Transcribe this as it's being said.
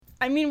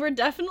I mean, we're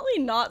definitely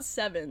not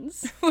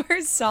 7s. We're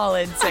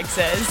solid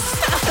 6s.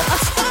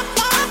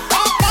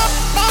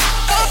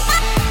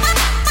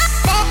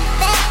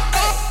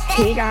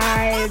 Hey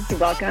guys,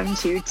 welcome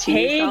to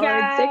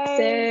Solid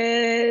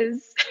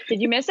Sixes.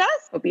 Did you miss us?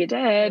 Hope you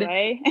did.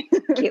 Right.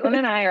 Caitlin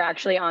and I are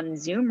actually on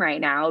Zoom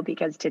right now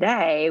because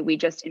today we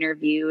just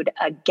interviewed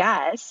a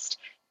guest.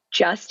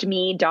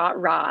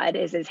 JustMe.Rod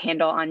is his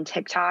handle on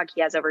TikTok.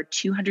 He has over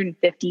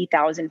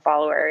 250,000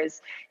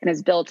 followers and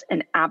has built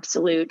an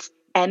absolute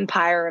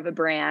empire of a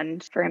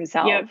brand for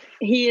himself. Yep.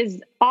 He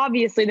is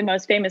obviously the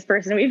most famous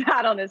person we've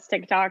had on this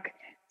TikTok.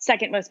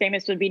 Second most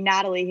famous would be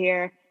Natalie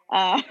here.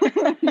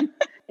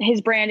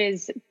 His brand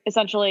is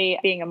essentially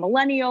being a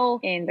millennial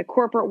in the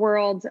corporate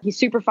world. He's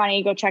super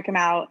funny. Go check him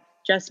out.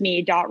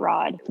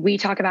 JustMe.Rod. We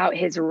talk about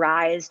his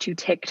rise to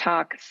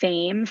TikTok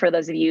fame for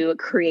those of you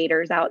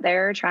creators out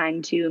there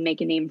trying to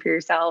make a name for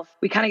yourself.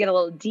 We kind of get a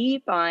little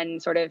deep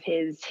on sort of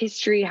his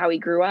history, how he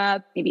grew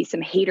up, maybe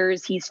some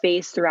haters he's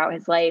faced throughout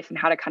his life and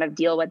how to kind of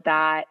deal with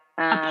that.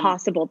 A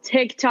possible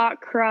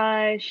TikTok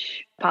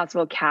crush.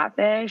 Possible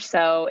catfish.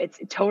 So it's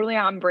totally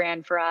on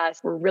brand for us.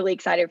 We're really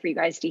excited for you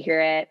guys to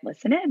hear it.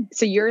 Listen in.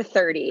 So you're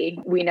 30.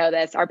 We know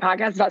this. Our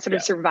podcast is about sort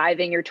of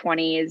surviving your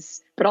 20s,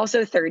 but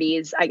also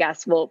 30s. I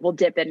guess we'll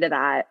dip into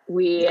that.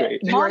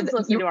 Moms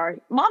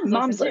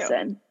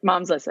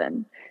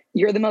listen.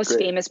 You're the most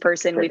famous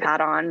person we've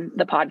had on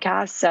the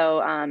podcast.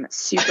 So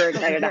super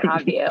excited to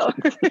have you.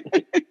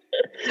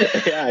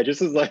 Yeah, I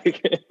just was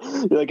like,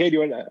 you're like, hey, do you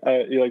want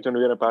to be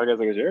on a podcast?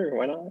 Like, sure,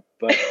 why not?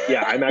 But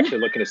yeah, I'm actually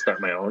looking to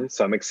start my own,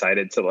 so I'm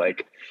excited to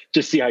like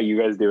just see how you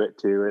guys do it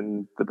too,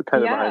 and the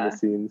kind of behind the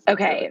scenes.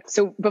 Okay,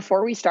 so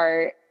before we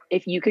start,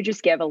 if you could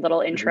just give a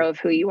little intro of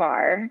who you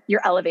are,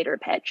 your elevator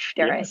pitch,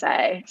 dare I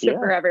say, so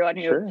for everyone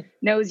who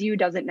knows you,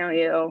 doesn't know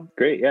you.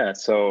 Great, yeah.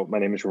 So my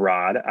name is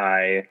Rod.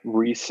 I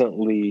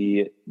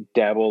recently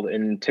dabbled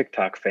in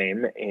TikTok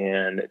fame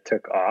and it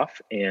took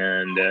off.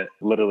 And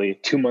literally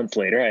 2 months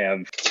later, I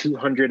have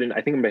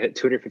I think I'm gonna hit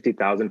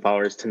 250,000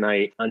 followers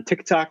tonight on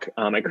TikTok.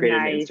 I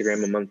created an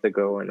Instagram a month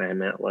ago and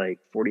I'm at like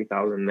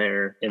 40,000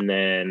 there. And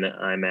then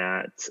I'm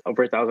at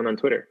over 1,000 on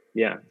Twitter.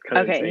 Yeah.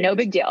 Okay, insane. No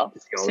big deal.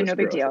 So no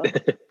big deal.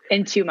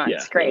 In 2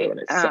 months. Great.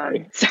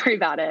 Sorry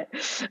about it.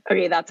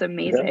 Okay, that's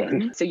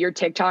amazing. So your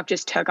TikTok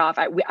just took off.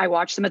 I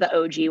watched some of the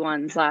OG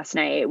ones last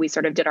night. We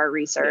sort of did our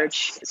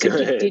research. So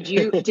did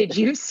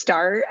you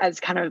start as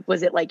kind of,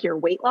 was it like your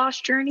weight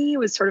loss journey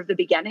was sort of the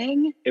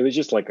beginning? It was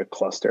just like a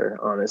cluster,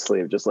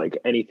 honestly, of just like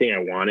anything I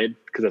wanted.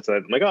 Because it's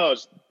I'm like, oh,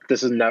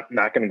 this is not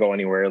going to go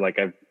anywhere. Like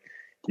I've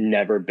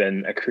never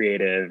been a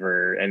creative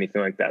or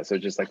anything like that. So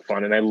it's just like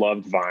fun. And I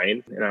loved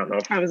Vine. And I don't know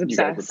if I was you guys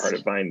were obsessed. part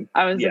of Vine.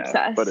 I was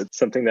obsessed. But it's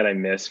something that I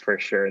miss for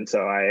sure. And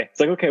so it's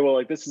like, okay, well,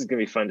 like this is going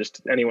to be fun.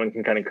 Just anyone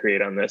can kind of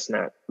create on this,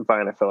 not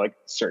Vine. I feel like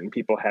certain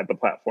people had the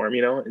platform,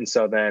 you know? And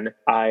so then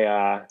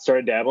I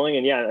started dabbling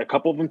and a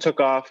couple of them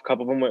took off, a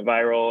couple of them went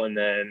viral and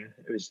then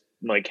it was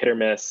like hit or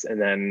miss. And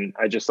then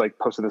I just like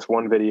posted this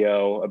one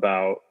video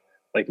about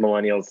like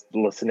millennials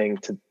listening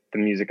to the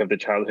music of the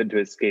childhood to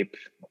escape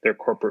their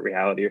corporate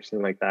reality or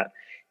something like that.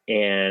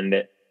 And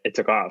it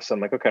took off. So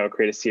I'm like, okay, I'll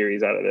create a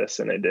series out of this.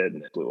 And I did,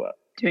 and it blew up.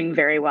 Doing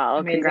very well.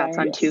 Amazing. Congrats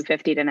on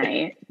 250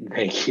 tonight.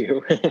 Thank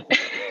you.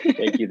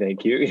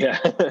 Thank you. Yeah.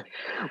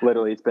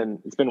 Literally it's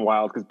been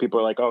wild because people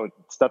are like, oh,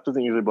 stuff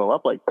doesn't usually blow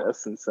up like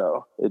this. And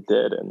so it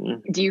did.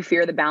 And do you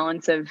fear the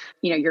balance of,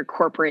 your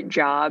corporate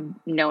job,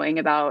 knowing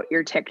about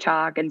your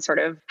TikTok and sort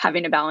of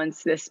having to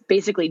balance this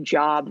basically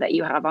job that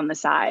you have on the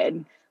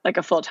side, like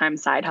a full-time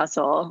side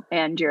hustle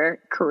and your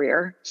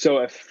career? So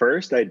at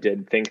first I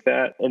did think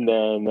that. And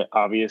then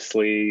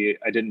obviously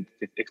I didn't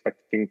expect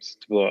things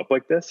to blow up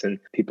like this. And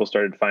people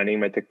started finding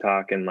my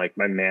TikTok and like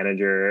my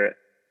manager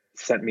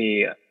sent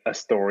me a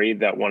story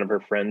that one of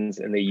her friends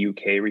in the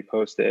UK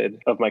reposted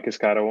of my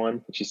Cascada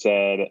one. She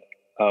said,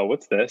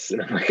 what's this?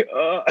 And I'm like,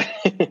 oh.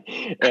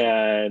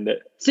 And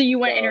so you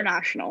went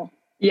international.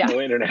 Yeah.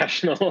 Go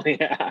international.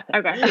 Yeah.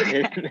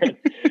 Okay.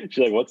 She's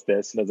like, what's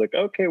this? And I was like,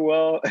 okay,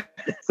 well,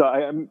 so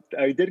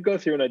I did go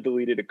through and I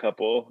deleted a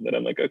couple that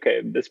I'm like,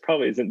 okay, this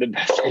probably isn't the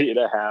best idea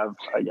to have,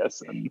 I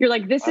guess. You're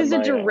like, this is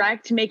a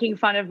direct making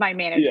fun of my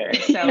manager.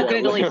 So I'm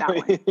going to delete that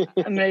one.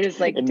 I'm going to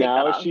just like, and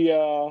now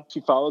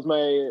she follows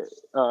my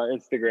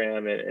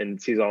Instagram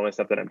and sees all my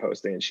stuff that I'm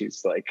posting. And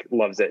she's like,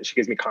 loves it. She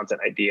gives me content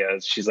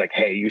ideas. She's like,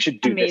 hey, you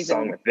should do this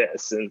song with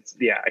this. And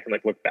I can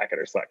like look back at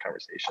our Slack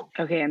conversation.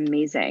 Okay.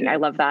 Amazing. I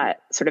love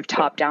that sort of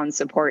top-down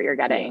support you're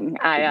getting.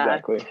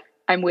 Exactly.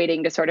 I'm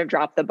waiting to sort of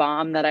drop the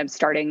bomb that I'm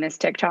starting this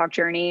TikTok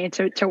journey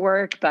to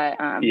work, but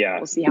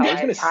we'll see how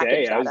I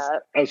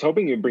was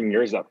hoping you'd bring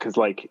yours up because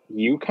like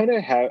you kind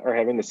of are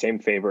having the same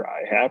favor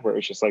I have where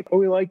it's just like, oh,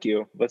 we like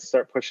you. Let's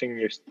start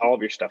pushing all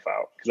of your stuff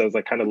out. Because I was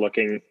like kind of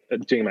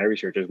doing my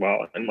research as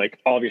well. And like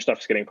all of your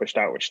stuff's getting pushed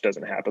out, which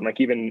doesn't happen.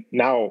 Like even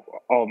now,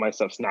 all of my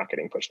stuff's not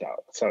getting pushed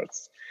out. So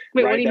it's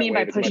Wait, what do you mean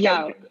by pushed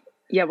out?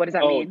 Yeah, what does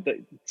that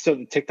mean? So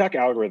the TikTok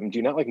algorithm, do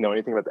you not like know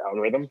anything about the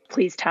algorithm?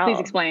 Please tell. Please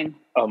explain.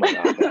 Oh my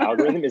God, the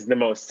algorithm is the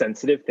most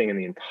sensitive thing in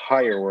the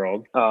entire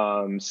world.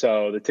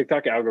 So the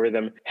TikTok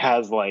algorithm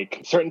has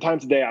like certain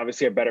times of day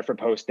obviously are better for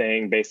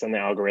posting based on the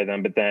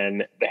algorithm, but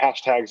then the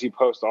hashtags you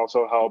post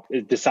also help.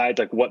 It decides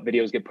like what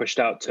videos get pushed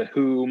out to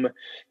whom.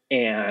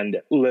 And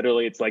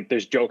literally it's like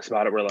there's jokes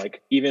about it where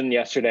like even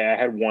yesterday I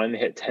had one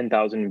hit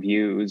 10,000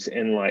 views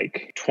in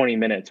like 20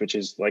 minutes, which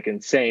is like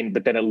insane,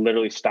 but then it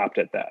literally stopped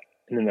at that.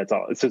 And then that's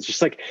all. So it's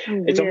just like,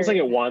 it's almost like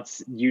it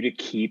wants you to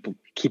keep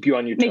you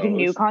on your toes. Making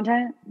new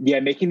content?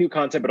 Yeah, making new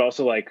content, but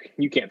also like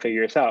you can't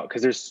figure this out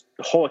because there's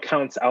whole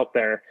accounts out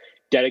there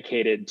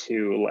dedicated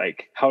to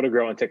like how to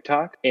grow on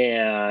TikTok,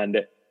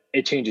 and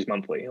it changes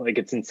monthly. Like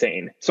it's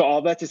insane. So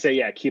all that to say,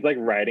 yeah, keep like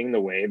riding the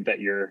wave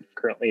that you're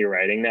currently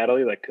riding,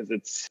 Natalie, like, cause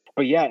it's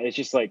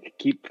just like,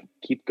 keep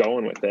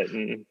going with it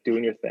and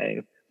doing your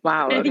thing.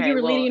 Wow. And I think you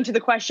were leading into the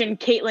question,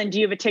 Caitlin, do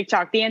you have a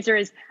TikTok? The answer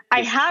is,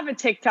 I have a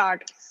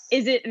TikTok.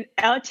 Is it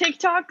a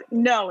TikTok?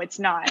 No, it's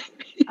not.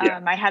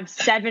 Yeah. I have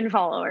 7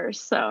 followers.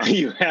 So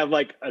you have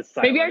like a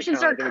maybe I should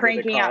start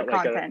cranking out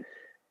content.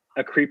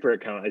 A creeper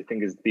account, I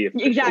think, is the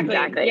official. Exactly.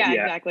 Yeah,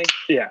 exactly.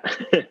 Yeah.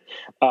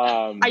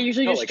 I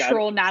usually just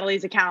troll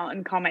Natalie's account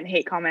and comment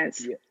hate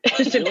comments. Yeah.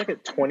 Just to like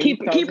at 20,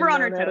 keep her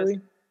on her toes.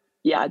 Natalie?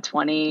 Yeah,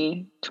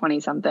 20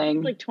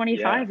 something. Like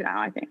 25 now,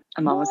 I think.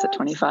 I'm almost at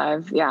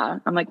 25. Yeah.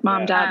 I'm like,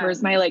 Mom, Dad,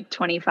 where's my like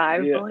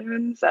 25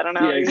 balloons? I don't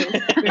know.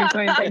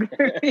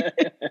 Yeah,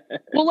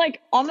 well,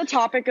 like on the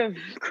topic of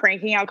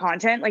cranking out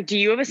content, like do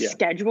you have a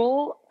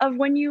schedule of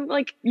when you're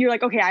like,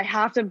 okay, I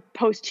have to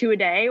post 2 a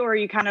day, or are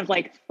you kind of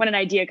like, when an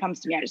idea comes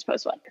to me, I just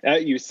post one?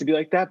 It used to be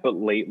like that, but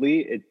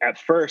lately, at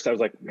first I was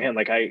like, man,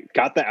 like I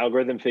got the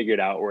algorithm figured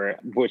out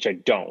which I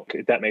don't,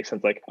 if that makes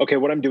sense. Like, okay,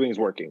 what I'm doing is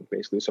working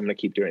basically. So I'm going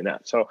to keep doing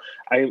that. So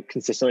I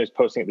consistently was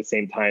posting at the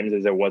same times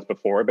as I was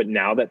before, but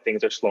now that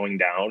things are slowing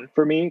down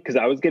for me, because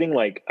I was getting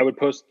like, I would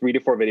post 3 to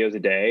 4 videos a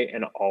day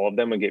and all of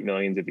them would get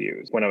millions of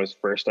views when I was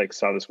first like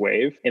saw this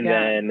wave. And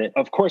then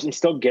of course I'm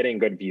still getting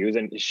good views,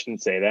 and I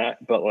shouldn't say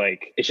that, but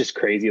like, it's just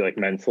crazy, like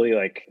mentally,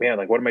 like, man,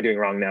 like what am I doing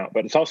wrong now?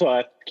 But it's also, I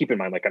have to keep in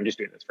mind, like I'm just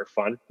doing this for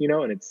fun,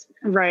 and it's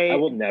right. I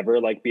will never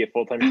like be a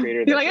full-time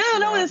creator. You're like, oh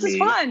no, this is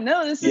fun.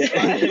 No, this is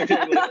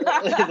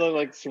fun.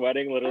 Like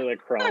sweating, literally like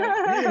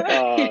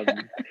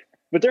crying.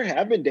 But there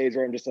have been days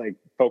where I'm just like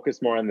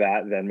focused more on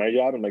that than my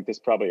job. And like, this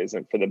probably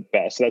isn't for the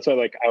best. So that's why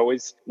like, I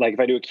always like,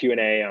 if I do a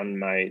Q&A on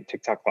my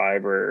TikTok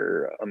live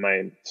or on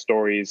my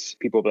stories,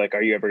 people will be like,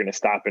 are you ever going to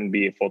stop and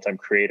be a full-time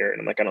creator?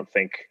 And I'm like, I don't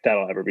think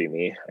that'll ever be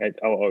me.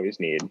 I'll always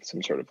need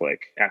some sort of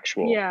like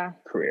actual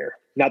career.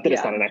 Not that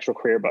it's not an actual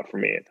career, but for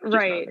me.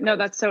 Right. No,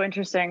 that's so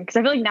interesting. Because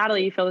I feel like,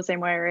 Natalie, you feel the same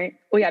way, right?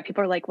 Well, yeah,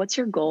 people are like, what's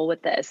your goal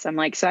with this? I'm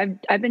like, so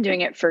I've been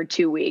doing it for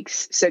 2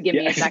 weeks. So give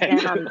me a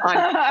second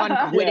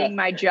on quitting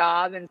my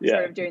job and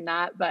sort of doing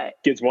that. But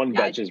gets one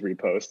Betches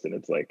repost and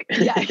it's like,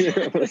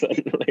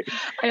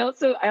 I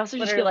also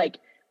just feel like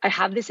I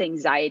have this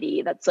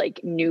anxiety that's like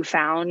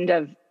newfound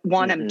of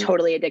one, I'm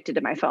totally addicted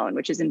to my phone,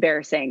 which is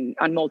embarrassing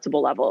on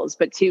multiple levels.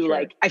 But 2,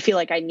 like, I feel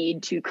like I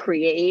need to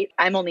create.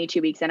 I'm only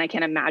 2 weeks in. I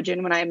can't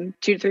imagine when I'm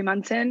 2 to 3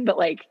 months in, but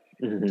like,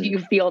 do you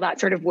feel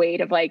that sort of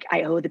weight of like,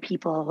 I owe the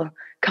people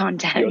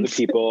content? You owe the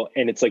people.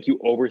 And it's like, you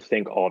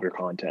overthink all of your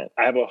content.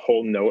 I have a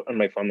whole note on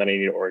my phone that I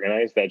need to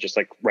organize that just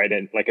like write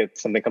in, like if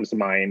something comes to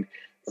mind,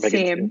 if I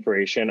get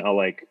inspiration, I'll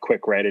like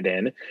quick write it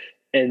in.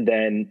 And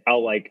then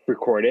I'll like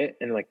record it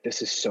and like,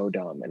 this is so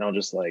dumb. And I'll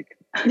just like,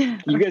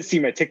 you guys see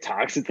my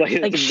TikToks. It's like,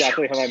 that's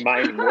exactly how my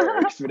mind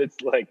works. But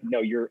it's like, no,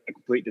 you're a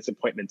complete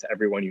disappointment to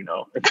everyone you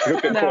know.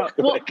 No.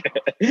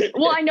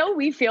 Well, I know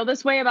we feel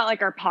this way about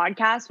like our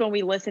podcast when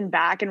we listen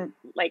back and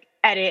like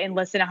edit and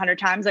listen 100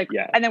 times. Like,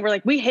 and then we're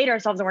like, we hate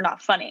ourselves and we're not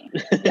funny.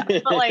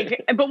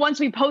 But once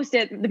we post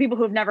it, the people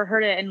who have never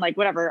heard it and like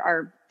whatever,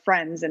 our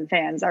friends and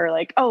fans are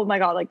like, oh my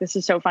God, like this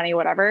is so funny,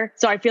 whatever.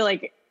 So I feel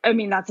like, I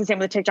mean, that's the same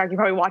with TikTok. You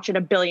probably watch it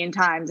 1 billion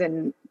times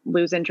and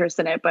lose interest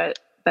in it, but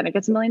then it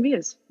gets 1 million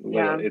views.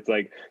 Yeah. It's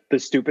like the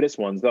stupidest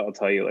ones though, I'll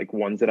tell you, like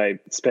ones that I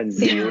spend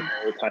zero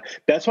time.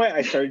 That's why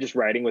I started just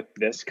writing with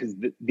this, because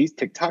these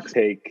TikToks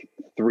take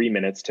 3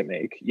 minutes to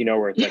make,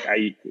 where it's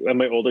like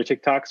my older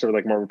TikToks are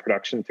like more of a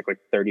production, take like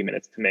 30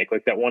 minutes to make.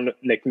 Like that one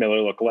Nick Miller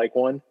lookalike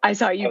one. I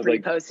saw you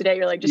repost today.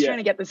 You're like, just trying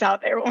to get this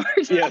out there one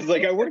more time. Yeah, it's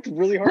like I worked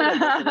really hard on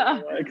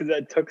that because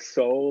that took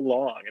so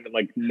long. And I'm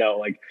like, no,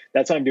 like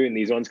that's why I'm doing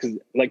these ones. Because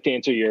like to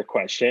answer your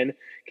question,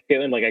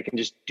 Caitlin, like I can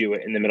just do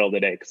it in the middle of the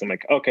day because I'm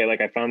like, okay,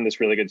 like I found this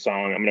really good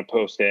song. I'm going to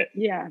post it,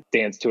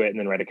 dance to it, and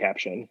then write a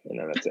caption. And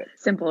then that's it.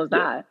 Simple as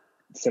that.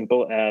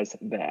 Simple as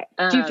that.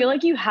 Do you feel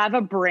like you have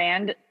a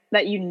brand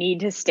that you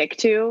need to stick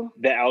to?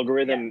 The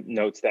algorithm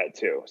notes that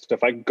too. So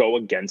if I go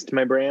against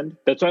my brand,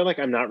 that's why like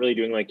I'm not really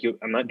doing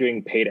I'm not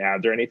doing paid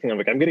ads or anything.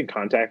 I'm getting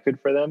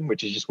contacted for them,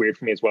 which is just weird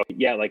for me as well.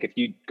 Yeah, like if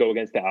you go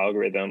against the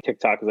algorithm,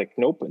 TikTok is like,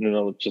 nope, and then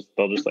they'll just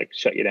like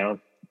shut you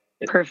down.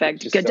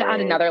 Perfect. Good to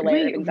add another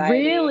layer of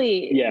anxiety.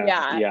 Really?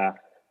 Yeah.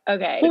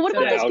 Okay. Well, what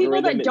about those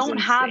people that don't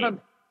have a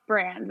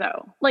brand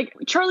though? Like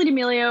Charli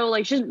D'Amelio,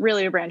 like she's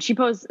really a brand. She'll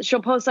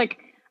post like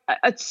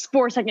a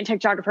 4-second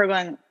TikTok of her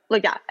going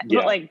like that.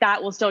 But like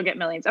that will still get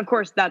millions. Of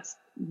course, that's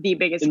the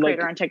biggest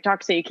creator on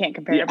TikTok, so you can't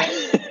compare. But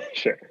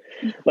sure.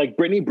 Like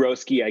Brittany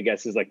Broski, I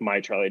guess, is like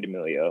my Charli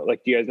D'Amelio.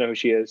 Like, do you guys know who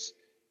she is?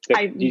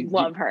 I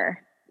love her.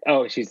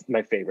 Oh, she's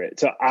my favorite.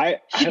 So I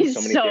have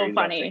so many theories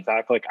about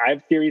TikTok. Like I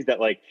have theories that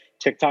like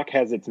TikTok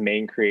has its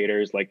main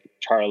creators like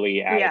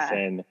Charli,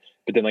 Addison,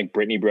 but then like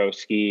Brittany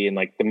Broski and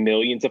like the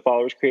millions of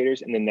followers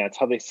creators. And then that's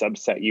how they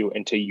subset you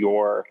into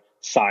your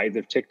sides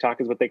of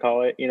TikTok is what they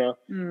call it, you know?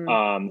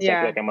 So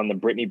like I'm on the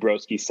Brittany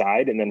Broski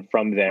side. And then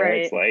from there,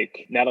 it's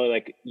like, Natalie,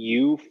 like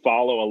you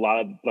follow a lot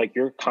of, like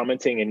you're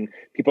commenting and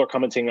people are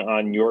commenting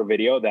on your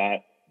video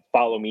that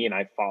follow me and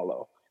I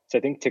follow. So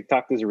I think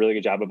TikTok does a really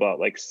good job about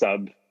like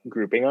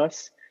grouping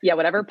us. Yeah,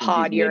 whatever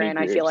pod you're in,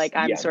 groups. I feel like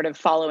I'm sort of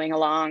following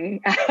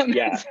along. So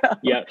that's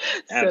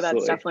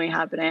definitely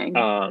happening.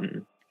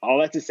 All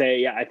that to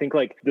say, I think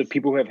like the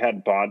people who have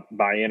had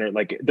buy-in or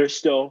like they're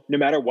still, no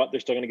matter what,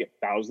 they're still going to get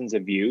thousands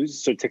of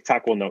views. So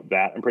TikTok will note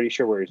that, I'm pretty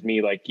sure. Whereas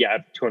me, like, I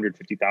have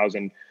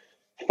 250,000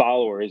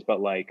 followers,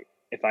 but like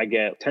if I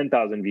get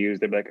 10,000 views,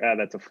 they'll be like,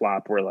 that's a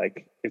flop. Where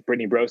like if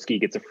Brittany Broski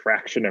gets a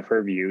fraction of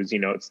her views, you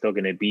know, it's still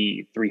going to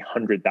be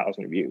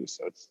 300,000 views.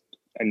 So it's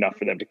enough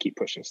for them to keep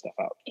pushing stuff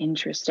out.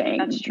 Interesting.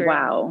 That's true.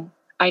 Wow.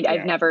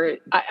 I've never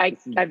thought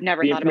about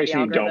the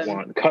information you don't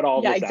want. Cut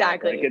all this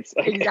exactly. out. Like, it's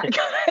like,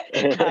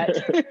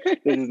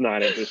 this is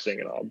not interesting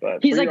at all.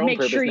 But he's like,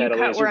 make sure you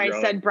cut where I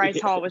said Bryce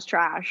Hall was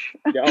trash.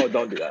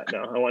 Don't do that.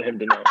 No, I want him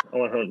to know. I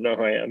want him to know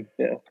who I am.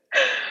 Yeah.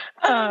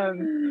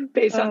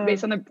 Based on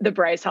the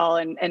Bryce Hall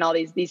and all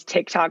these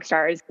TikTok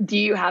stars, do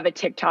you have a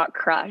TikTok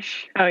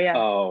crush? Oh yeah.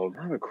 Oh,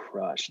 I have a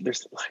crush.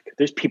 There's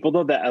people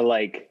though that I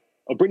like.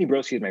 Oh, Brittany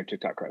Broski is my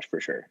TikTok crush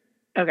for sure.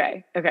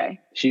 Okay.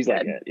 She's good.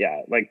 Like it.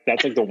 Yeah. Like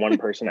that's like the one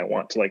person I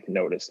want to like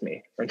notice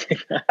me.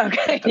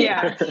 Okay.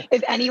 Yeah.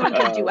 If anyone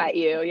can duet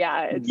you,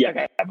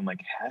 okay. I'm like,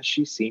 has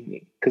she seen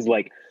me? Because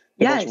like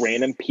the most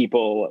random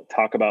people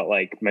talk about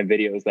like my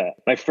videos that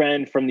my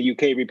friend from the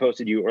UK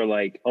reposted you, or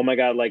like, oh my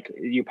God, like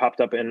you popped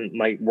up in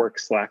my work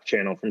Slack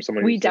channel from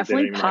someone. We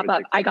definitely pop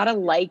up. I got a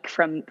like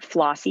from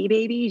Flossie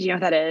Baby. Do you know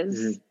what that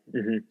is?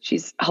 Mm-hmm.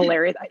 She's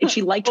hilarious.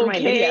 She liked my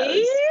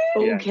videos.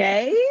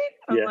 Okay.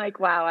 I'm Yeah. like,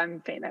 wow, I'm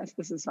famous.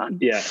 This is fun.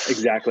 Yeah,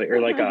 exactly. Or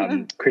like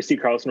Christy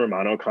Carlson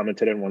Romano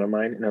commented on one of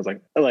mine, and I was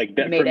like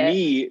that for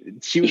me,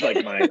 she was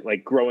like my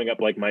like growing up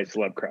like my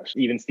celeb crush.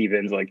 Even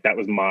Stevens, like that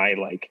was my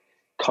like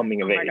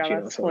coming of age. God, you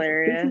know? that's so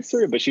hilarious.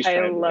 But she's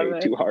trying way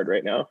too hard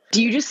right now.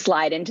 Do you just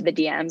slide into the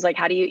DMs? Like,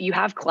 how do you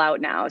have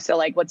clout now? So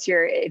like,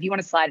 if you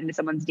want to slide into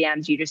someone's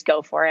DMs, you just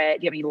go for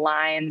it. Do you have any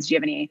lines? Do you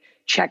have any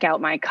check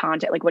out my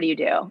content? Like, what do you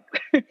do?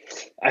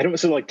 I don't.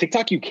 So like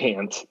TikTok, you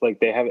can't.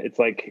 Like they have. It's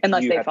like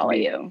unless they follow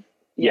you.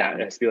 Yeah, it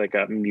has to be like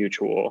a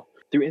mutual.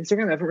 Through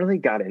Instagram, I haven't really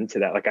got into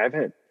that. Like I've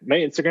had my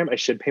Instagram, I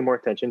should pay more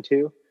attention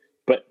to,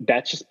 but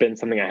that's just been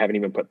something I haven't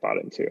even put thought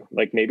into.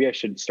 Like maybe I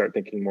should start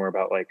thinking more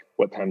about like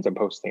what times I'm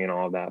posting and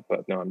all of that.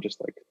 But no, I'm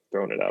just like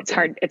throwing it up.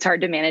 It's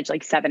hard to manage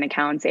like 7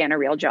 accounts and a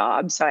real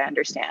job. So I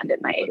understand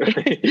it might.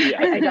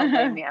 I don't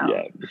blame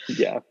you.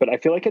 Yeah. But I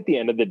feel like at the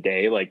end of the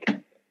day, like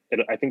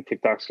I think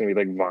TikTok's gonna be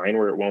like Vine,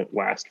 where it won't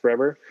last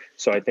forever.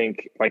 So I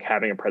think like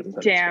having a presence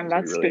on Instagram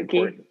that's is really spooky.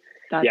 important.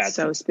 That's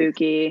so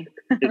spooky.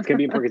 It's going to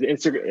be important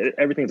because Instagram,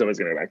 everything's always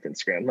going to go back to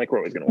Instagram. Like we're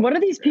always going to. What are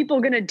these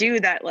people going to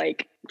do that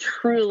like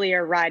truly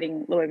are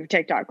riding the wave of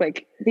TikTok?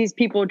 Like these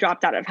people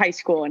dropped out of high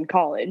school and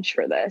college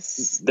for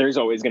this. There's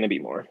always going to be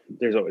more.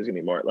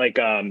 Like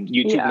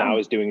YouTube now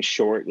is doing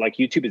short. Like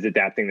YouTube is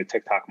adapting the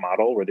TikTok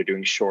model where they're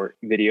doing short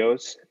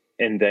videos,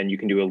 and then you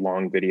can do a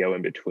long video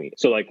in between.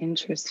 So like,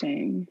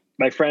 interesting.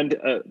 My friend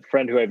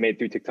who I've made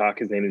through TikTok,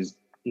 his name is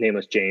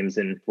Nameless James,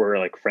 and we're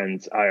like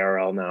friends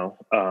IRL now.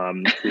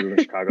 We live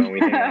in Chicago and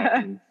we hang out.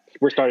 And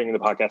we're starting the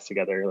podcast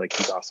together. Like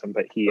he's awesome,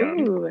 but he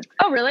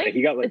oh really?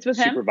 He got like it's with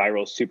super him?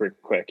 viral super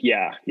quick.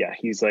 Yeah.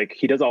 He's like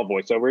he does all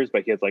voiceovers,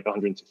 but he has like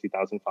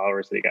 160,000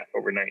 followers that he got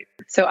overnight.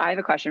 So I have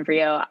a question for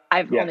you.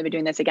 I've only been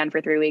doing this again for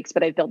 3 weeks,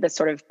 but I've built this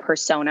sort of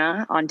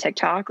persona on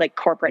TikTok, like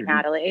corporate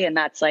Natalie, and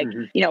that's like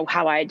you know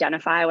how I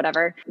identify,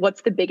 whatever.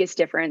 What's the biggest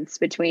difference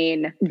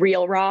between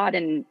Real Rod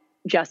and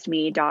Just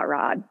Me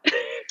 .Rod?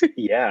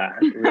 Yeah,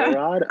 Real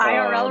Rod,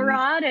 IRL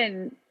Rod,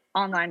 and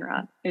online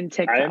Rod in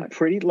TikTok. I'm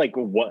pretty like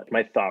what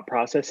my thought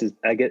process is.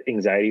 I get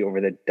anxiety over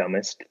the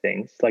dumbest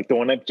things. Like the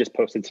one I've just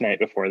posted tonight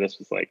before this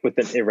was like with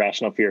an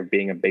irrational fear of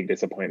being a big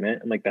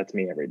disappointment. I'm like, that's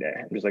me every day.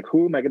 I'm just like,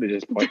 who am I going to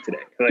disappoint today?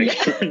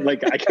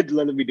 Like, like I could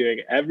literally be doing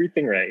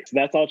everything right. So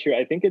that's all true.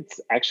 I think it's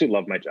actually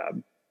love my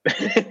job.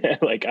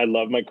 Like I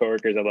love my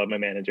coworkers, I love my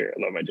manager,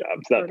 I love my job.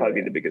 So that'd probably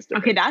be the biggest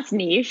difference. Okay, that's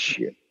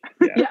niche.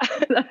 Yeah,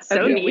 that's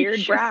so niche.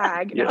 Weird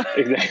brag. Yeah,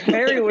 exactly.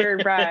 Very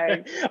weird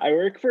brag. I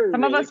work for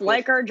some of us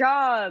like our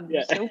jobs.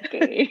 Yeah.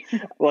 Okay.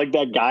 Like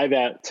that guy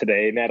that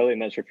today, Natalie, I'm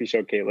not sure if you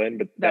showed Caitlin,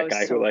 but that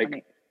guy so who like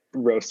funny.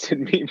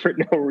 roasted me for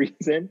no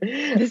reason.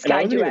 This and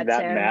guy I wasn't even duets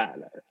that him.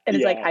 mad. And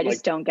it's like, I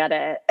just don't get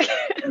it.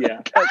 Yeah.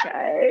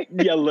 Okay.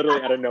 Yeah,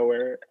 literally out of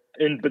nowhere.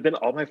 But then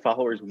all my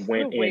followers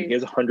went in. He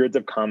has hundreds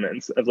of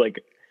comments of like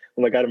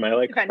Oh my God, am I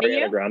like Defending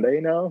Ariana you?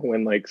 Grande now?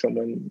 When like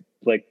someone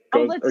like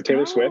goes, let's or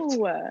Taylor go. Swift,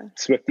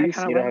 Swifties,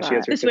 kinda you know love how she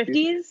has her The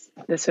Swifties?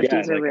 The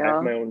Swifties Yeah, are like I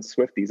have my real. own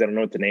Swifties. I don't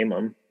know what to name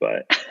them,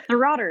 but The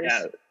Rotters.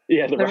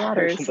 yeah, the The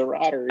Rotters. Rotters. The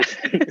Rotters.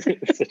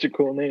 It's such a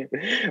cool name.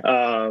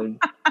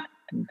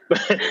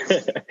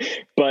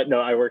 But no,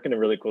 I work in a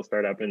really cool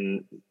startup,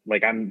 and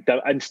like I'm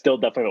still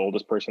definitely the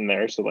oldest person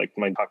there. So like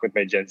my talk with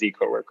my Gen Z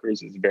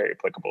coworkers is very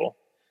applicable.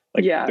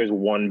 Like Yeah. there's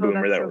one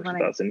boomer that's that so works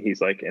funny. with us, and he's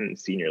like in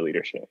senior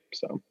leadership.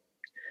 So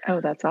Oh,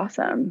 that's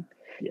awesome.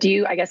 Yeah. Do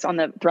you, I guess, on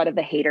the thread of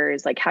the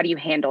haters, like how do you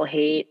handle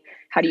hate?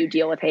 How do you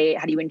deal with hate?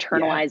 How do you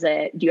internalize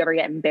it? Do you ever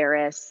get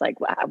embarrassed? Like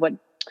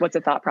what's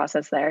the thought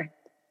process there?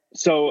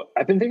 So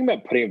I've been thinking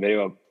about putting a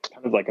video up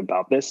kind of like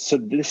about this. So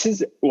this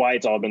is why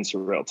it's all been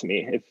surreal to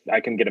me. If I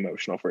can get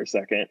emotional for a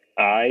second.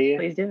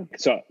 Please do.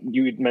 So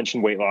you had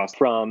mentioned weight loss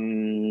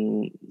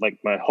from like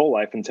my whole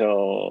life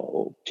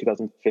until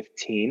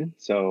 2015.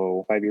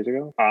 So 5 years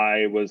ago,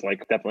 I was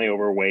like definitely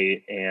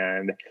overweight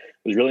and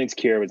was really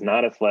insecure, was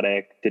not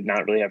athletic, did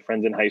not really have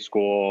friends in high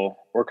school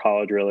or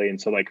college really. And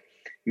so like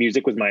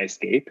music was my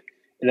escape.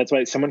 And that's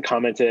why someone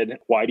commented,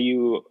 why do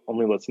you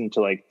only listen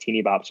to like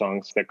teeny bop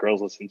songs that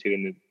girls listen to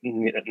in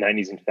the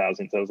 90s and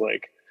 2000s? I was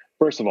like,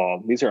 first of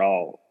all, these are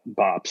all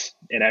bops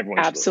and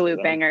everyone should listen to Absolute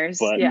them. bangers.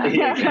 But Yeah.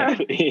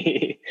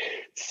 exactly.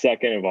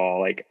 Second of all,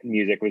 like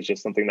music was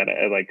just something that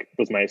I like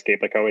was my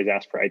escape. Like I always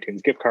asked for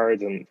iTunes gift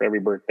cards and for every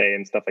birthday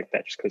and stuff like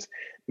that, just because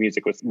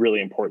music was really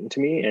important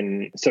to me.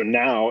 And so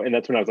now, and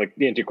that's when I was like,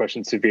 the answer to your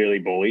question, severely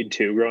bullied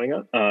too growing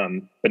up.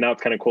 But now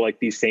it's kind of cool. Like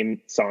these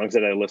same songs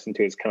that I listen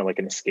to is kind of like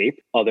an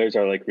escape. Others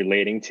are like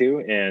relating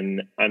to,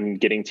 and I'm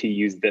getting to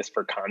use this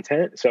for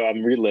content. So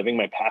I'm reliving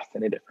my past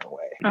in a different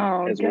way.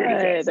 Oh, As good. weird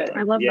as that sounds.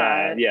 I love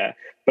that. Yeah.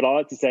 But all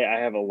that to say, I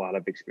have a lot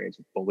of experience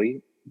with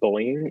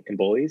bullying and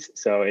bullies.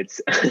 So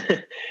it's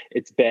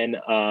it's been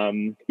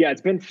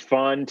it's been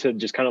fun to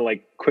just kind of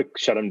like quick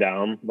shut them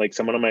down. Like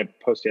someone on my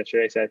post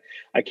yesterday said,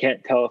 I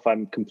can't tell if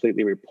I'm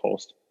completely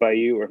repulsed by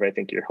you or if I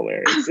think you're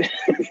hilarious.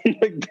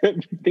 Like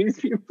the things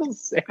people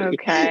say. And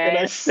Okay.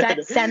 I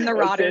said, Send the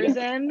Rotters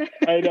in.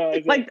 I know. I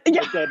said, Like,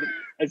 yeah.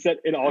 I said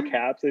in all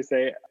caps, I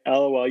say,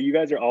 LOL, you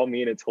guys are all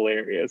mean. It's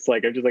hilarious.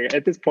 Like, I'm just like,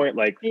 at this point,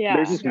 like,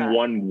 there's this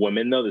one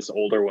woman, though, this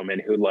older woman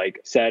who, like,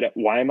 said,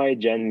 why am I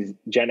Gen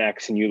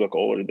X and you look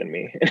older than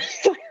me?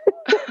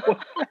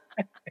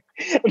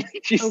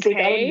 She's like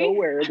out of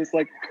nowhere, this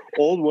like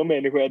old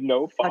woman who had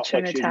no fault,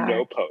 like she had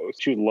no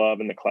post. She was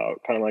love in the cloud,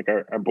 kind of like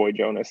our boy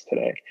Jonas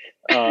today.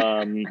 So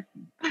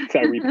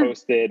I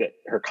reposted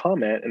her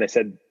comment and I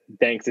said,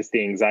 thanks, it's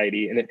the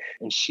anxiety.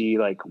 And she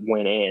like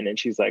went in and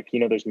she's like,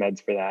 there's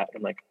meds for that.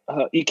 I'm like,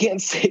 you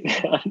can't say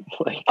that.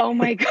 Like, oh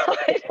my God.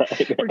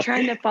 We're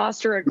trying to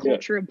foster a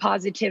culture of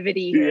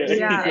positivity here.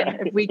 Yeah.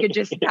 If we could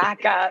just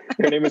back up.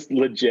 Her name was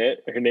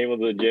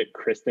legit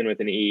Kristen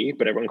with an E,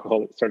 but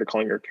everyone started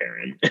calling her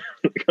Karen.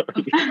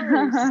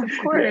 Of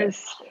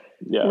course.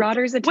 Yeah.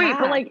 Rotters attack. Wait,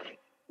 but like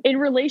in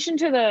relation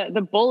to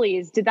the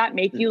bullies, did that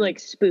make you like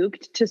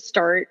spooked to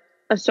start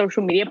a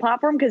social media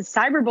platform? Because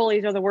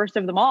cyberbullies are the worst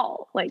of them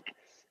all. Like,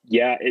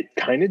 yeah, it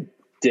kind of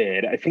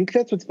did. I think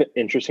that's what's been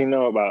interesting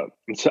though about,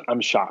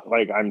 I'm shocked.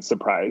 Like I'm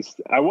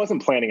surprised. I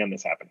wasn't planning on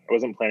this happening. I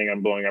wasn't planning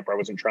on blowing up. I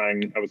wasn't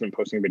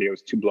posting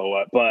videos to blow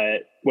up.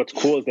 But what's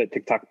cool is that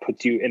TikTok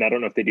puts you, and I don't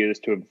know if they do this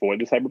to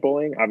avoid the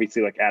cyberbullying.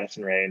 Obviously like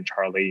Addison Rae and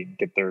Charlie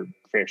get their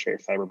fair share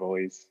of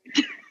cyberbullies,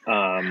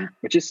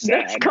 which is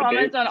sad. Nick's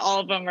comments on all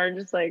of them are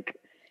just like,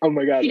 oh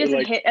my God. She doesn't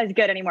like, hit as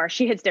good anymore.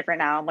 She hits different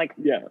now. I'm like,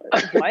 yeah.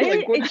 What?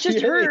 Like, It's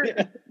just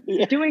her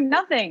doing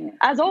nothing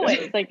as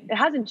always. Like it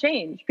hasn't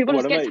changed. People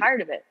just get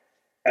tired of it.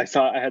 I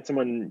had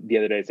someone the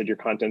other day said your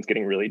content's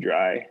getting really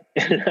dry.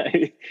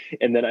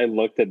 And then I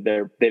looked at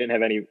they didn't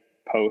have any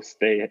posts.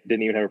 They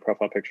didn't even have a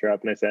profile picture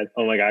up. And I said,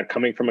 oh my God,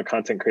 coming from a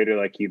content creator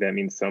like you, that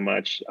means so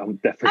much. I'll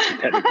definitely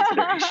take that into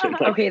consideration.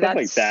 Like, okay, that's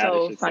like that.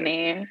 so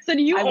funny. Like, so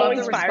do you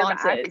always fire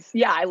back?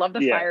 Yeah, I love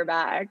the fire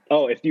back.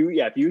 Oh, if you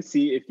get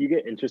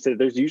interested,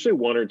 there's usually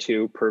one or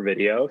two per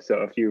video.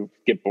 So if you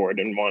get bored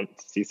and want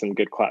to see some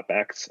good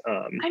clapbacks,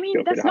 I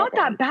mean, that's not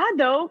that bad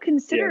though,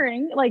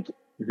 considering like,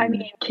 I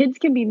mean, kids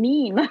can be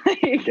mean.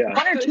 Like,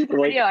 one or two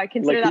per video, I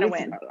consider that a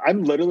win.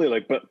 I'm literally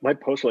like, but my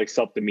posts are like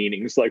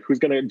self-demeaning. It's like, who's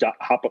going to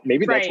hop up?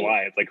 Maybe that's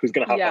why. It's like, who's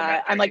going to hop on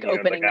that? I'm like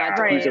opening that.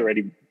 Who's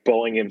already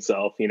bullying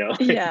himself,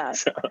 Yeah.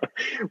 So,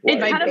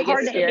 it's kind of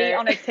hard to be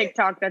on a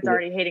TikTok that's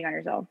already hating on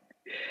yourself.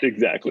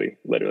 Exactly.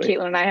 Literally.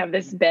 Caitlin and I have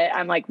this bit.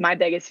 I'm like, my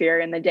biggest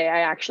fear in the day I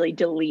actually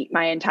delete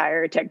my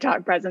entire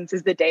TikTok presence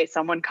is the day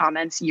someone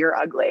comments, you're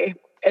ugly.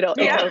 It's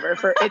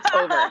over.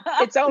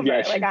 It's over.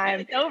 Yeah,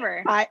 it's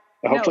over.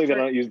 Hopefully they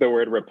don't use the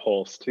word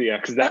repulsed. Yeah,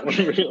 because that one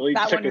really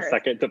took a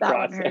second to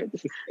process.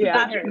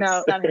 Yeah,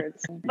 that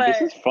hurts. But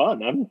this is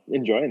fun. I'm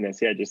enjoying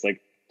this. Yeah, just like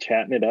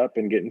chatting it up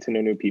and getting to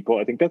know new people.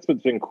 I think that's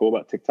what's been cool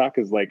about TikTok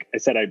is like I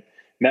said, I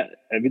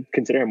would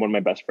consider him one of my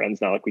best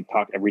friends now. Like we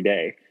talk every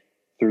day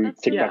through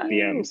TikTok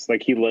DMs.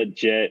 Like he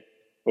legit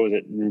what was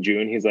it, in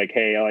June. He's like,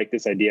 hey, I like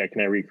this idea.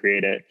 Can I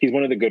recreate it? He's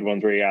one of the good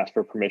ones where he asked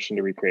for permission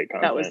to recreate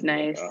content. That was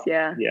nice. Like,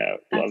 Yeah. Yeah.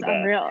 That's Love that.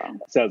 unreal.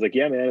 So I was like,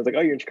 yeah, man. I was like,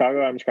 oh, you're in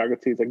Chicago? I'm in Chicago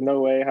too. He's like,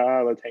 no way.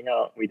 Let's hang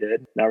out. We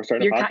did. Now we're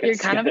starting a podcast. You're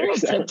kind of a little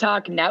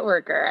TikTok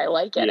networker. I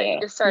like it. Yeah. I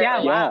need to start. Yeah,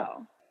 like,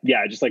 wow.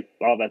 Yeah, just like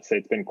all that to say,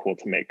 it's been cool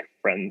to make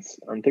friends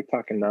on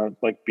TikTok, and now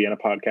like be on a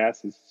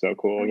podcast is so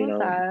cool. I love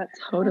that.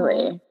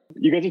 Totally.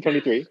 You guys are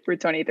 23. We're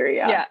 23.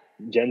 Yeah. Yeah.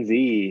 Gen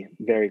Z,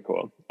 very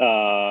cool.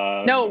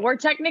 No, we're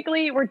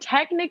technically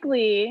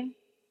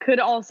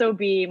could also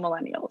be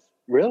millennials.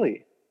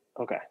 Really?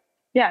 Okay.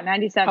 Yeah,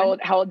 97.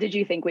 How old did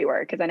you think we were?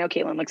 Because I know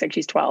Caitlin looks like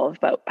she's 12,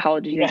 but how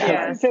old did you think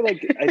I was gonna say,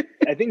 like,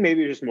 I think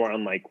maybe it's just more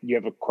on like you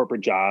have a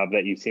corporate job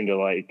that you seem to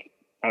like,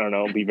 I don't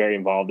know, be very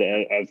involved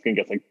in. I was gonna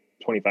guess like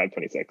 25,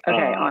 26. Okay,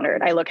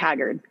 honored. I look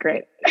haggard.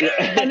 Great.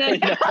 And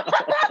then,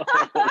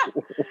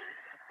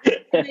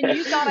 and then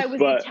you thought I was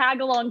the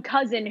tag-along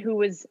cousin who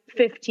was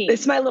 15.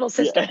 It's my little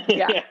sister.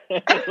 Yeah.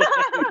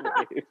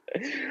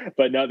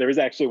 But no, there was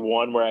actually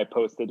one where I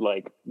posted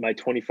like my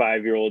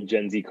 25-year-old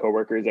Gen Z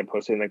coworkers. I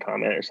posted in a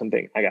comment or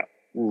something. I got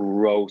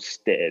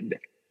roasted.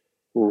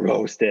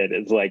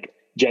 It's like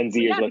Gen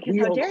Z is like, we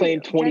don't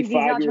claim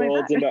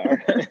 25-year-olds into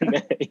our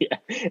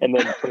and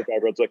then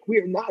 25-year-olds like, we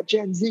are not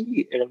Gen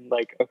Z. And I'm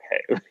like,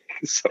 okay.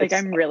 So like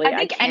I'm really I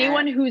think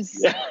anyone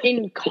who's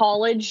in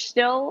college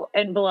still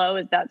and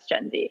below that's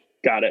Gen Z.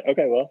 Got it.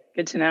 Okay, well.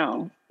 Good to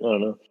know. I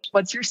don't know.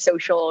 What's your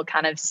social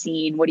kind of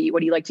scene? What do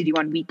you like to do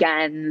on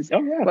weekends?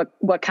 Oh yeah.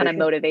 What kind of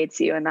motivates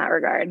you in that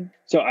regard?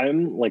 So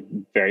I'm like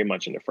very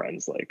much into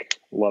friends, like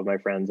love my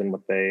friends and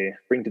what they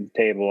bring to the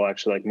table.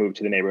 Actually like moved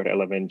to the neighborhood I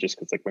live in just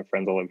because like my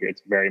friends all live here.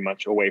 It's very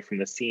much away from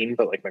the scene,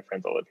 but like my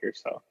friends all live here.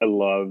 So I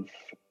love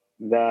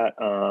that.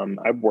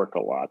 I work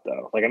a lot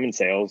though. Like I'm in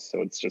sales,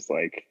 so it's just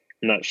like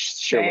I'm not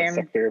sure what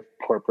sector of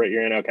corporate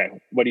you're in. Okay.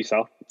 What do you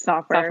sell?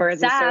 Software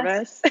as a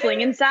service.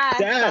 Slinging SaaS.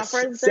 SaaS.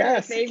 Software as a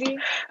service, baby.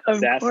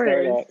 Of course.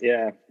 Startup.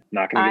 Yeah.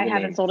 Not gonna I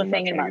haven't sold a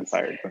thing in months.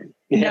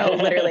 No,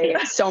 literally.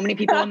 So many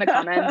people in the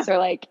comments are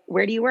like,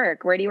 where do you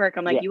work? Where do you work?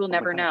 I'm like, you will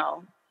never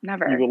know.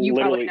 Never. You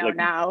probably know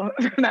now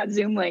from that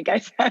Zoom link I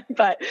sent,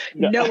 but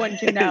no one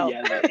can know.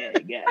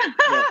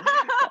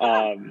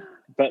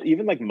 But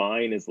even like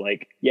mine is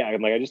like,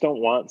 I'm like, I just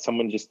don't want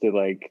someone just to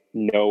like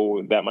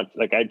know that much.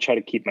 Like I try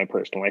to keep my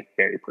personal life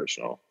very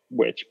personal,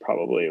 which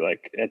probably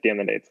like at the end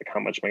of the day, it's like, how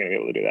much am I going to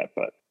be able to do that?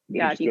 But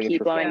yeah, if you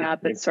keep blowing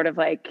up, it's sort of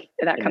like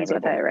that comes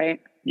with it, right?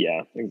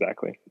 Yeah,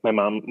 exactly. My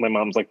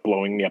mom's like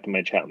blowing me up in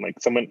my chat. I'm like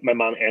my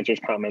mom answers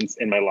comments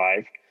in my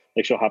live.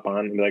 Like she'll hop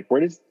on and be like,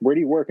 where do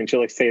you work? And she'll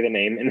like say the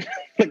name and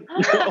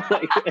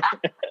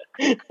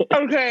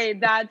Okay,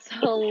 that's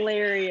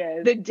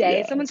hilarious. The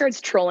day someone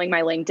starts trolling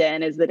my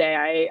LinkedIn is the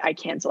day I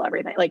cancel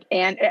everything. Like,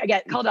 and I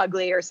get called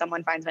ugly or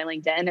someone finds my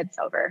LinkedIn, it's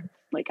over.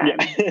 Like,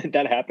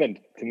 that happened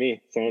to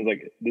me. Someone's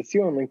like, "This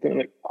you on LinkedIn?" I'm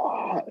like,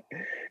 oh,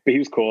 but he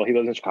was cool. He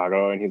lives in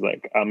Chicago, and he's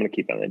like, "I'm gonna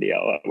keep on the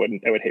DL.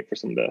 I would hate for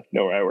someone to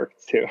know where I work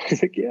too." I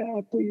was like,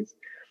 "Yeah, please."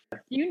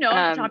 You know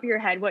off the top of your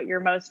head what your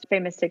most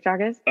famous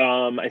TikTok is?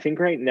 I think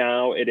right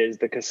now it is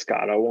the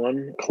Cascada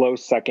one.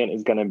 Close second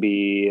is going to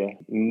be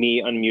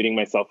me unmuting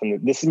myself.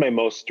 This is my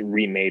most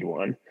remade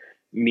one.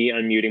 Me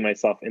unmuting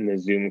myself in the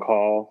Zoom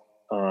call,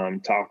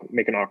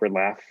 make an awkward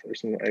laugh or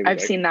something. I've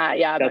seen that.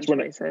 Yeah. That's when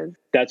places.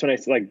 That's when I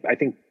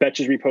think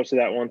Betches reposted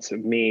that once of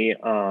me,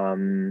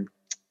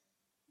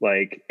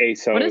 like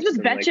ASOS. What is with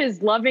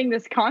Betches loving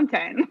this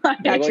content?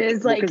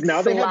 Betches because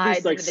now they have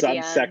these like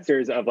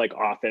subsectors of like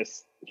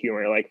office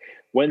humor, like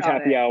when's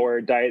happy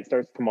hour, diet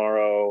starts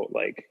tomorrow,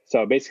 like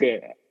so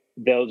basically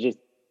they'll just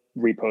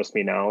repost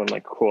me now and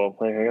like cool,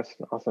 like, I guess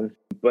awesome.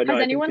 But has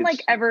anyone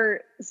like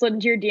ever slid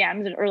into your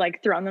DMs or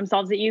like thrown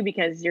themselves at you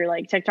because you're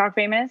like TikTok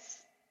famous?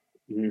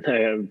 I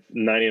have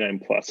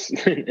 99 plus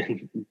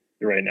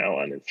right now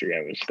on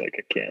Instagram. It's just like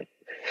I can't.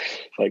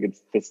 Like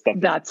it's this stuff.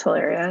 That's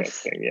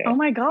hilarious. Yeah. Oh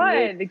my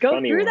god, go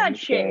through that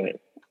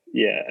shit.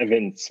 Yeah, I've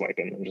been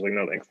swiping. I'm just like,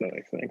 no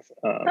thanks.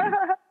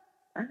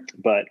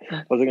 But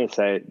what was I gonna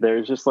say?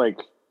 There's just like,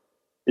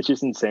 it's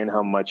just insane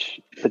how much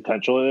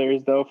potential there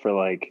is though for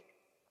like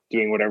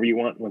doing whatever you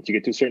want once you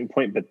get to a certain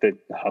point. But the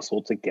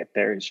hustle to get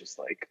there is just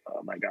like,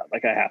 oh my god,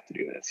 like I have to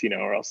do this,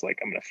 or else like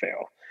I'm gonna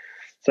fail.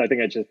 So I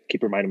think I just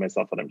keep reminding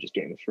myself that I'm just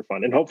doing this for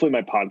fun, and hopefully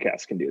my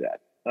podcast can do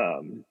that.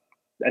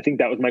 I think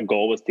that was my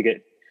goal, was to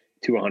get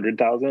to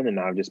 100,000, and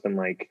now I've just been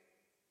like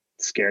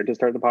scared to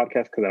start the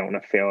podcast because I don't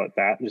want to fail at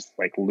that and just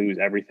like lose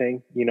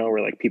everything,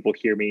 where like people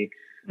hear me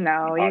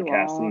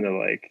podcast and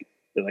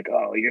they're like,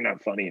 oh, you're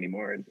not funny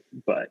anymore.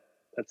 But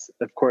that's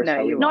of course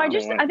I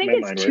think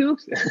it's two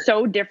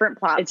so different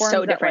platforms. It's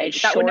so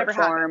different. That would never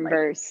happen.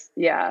 Versus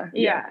yeah,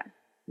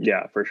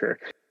 for sure.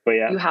 But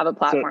yeah, you have a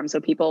platform, so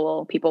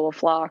people will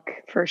flock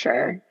for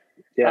sure.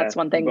 Yeah, that's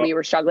one thing we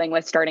were struggling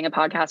with, starting a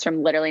podcast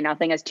from literally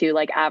nothing as to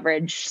like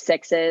average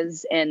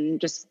sixes in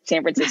just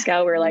San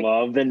Francisco. We're like,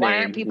 love the name. Why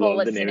aren't people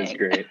listening? The name is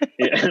great.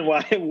 Yeah.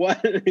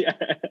 What? Yeah.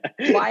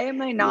 Why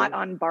am I not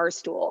on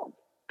Barstool?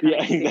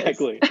 Yeah,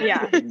 exactly.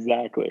 Yeah,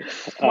 exactly.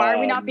 Why are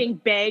we not being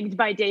begged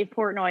by Dave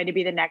Portnoy to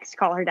be the next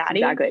Call Her Daddy?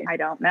 Exactly. I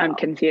don't know. I'm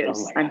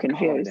confused. I'm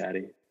confused. Call Her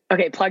Daddy.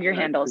 Okay, plug your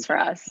handles for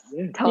us.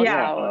 Tell us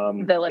how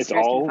the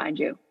listeners can find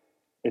you.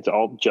 It's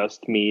all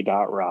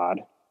justme.rod.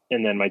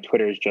 And then my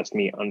Twitter is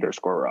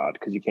justme_rod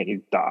because you can't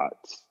use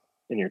dots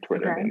in your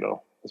Twitter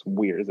handle. As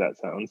weird as that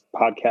sounds.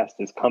 Podcast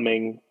is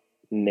coming,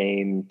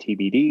 name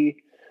TBD.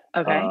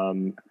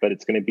 Okay. But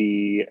it's going to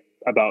be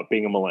about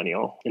being a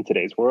millennial in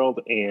today's world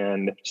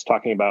and just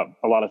talking about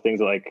a lot of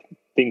things, like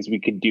things we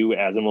could do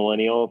as a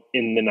millennial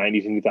in the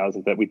 90s and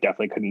 2000s that we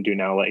definitely couldn't do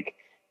now. Like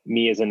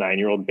me as a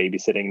 9-year-old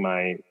babysitting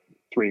my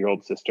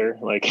 3-year-old sister,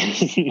 like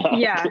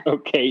not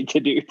okay to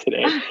do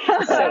today.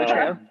 So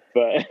true.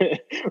 But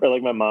or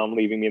like my mom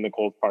leaving me in the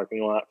Kohl's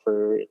parking lot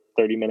for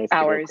 30 minutes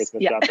hours. To go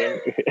Christmas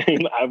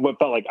shopping. I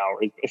felt like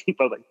hours, but it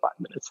felt like 5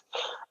 minutes.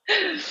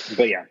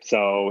 But yeah,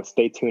 so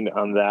stay tuned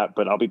on that.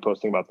 But I'll be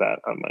posting about that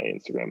on my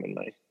Instagram and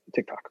my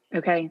TikTok.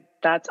 Okay,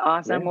 that's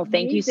awesome. Well,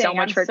 thank you so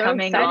much for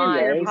coming on.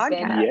 It's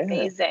been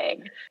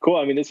amazing. Cool.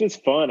 I mean, this was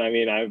fun. I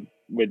mean, I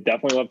would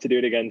definitely love to do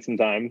it again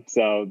sometime.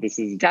 So this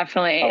is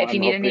definitely. If you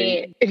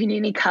need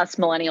any cuss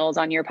millennials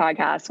on your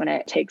podcast when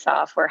it takes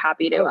off, we're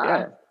happy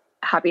to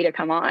happy to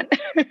come on.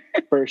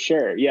 For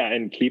sure. Yeah.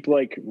 And keep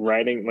like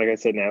riding, like I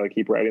said, Natalie,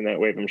 keep riding that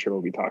wave. I'm sure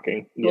we'll be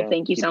talking. Well,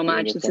 thank you so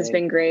much. This has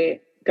been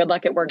great. Good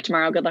luck at work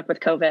tomorrow. Good luck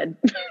with COVID.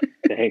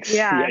 Thanks.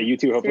 Yeah, you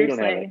too. Hopefully you don't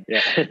have it.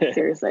 Yeah.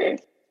 Seriously.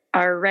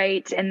 All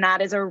right. And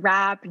that is a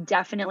wrap.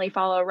 Definitely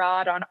follow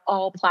Rod on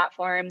all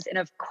platforms. And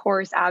of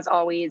course, as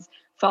always,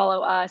 follow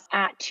us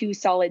at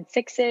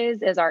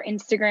 2solid6s is our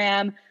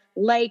Instagram.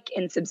 Like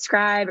and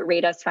subscribe,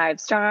 rate us 5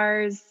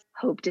 stars.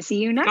 Hope to see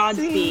you next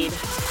week. Godspeed.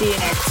 See you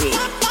next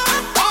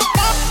week.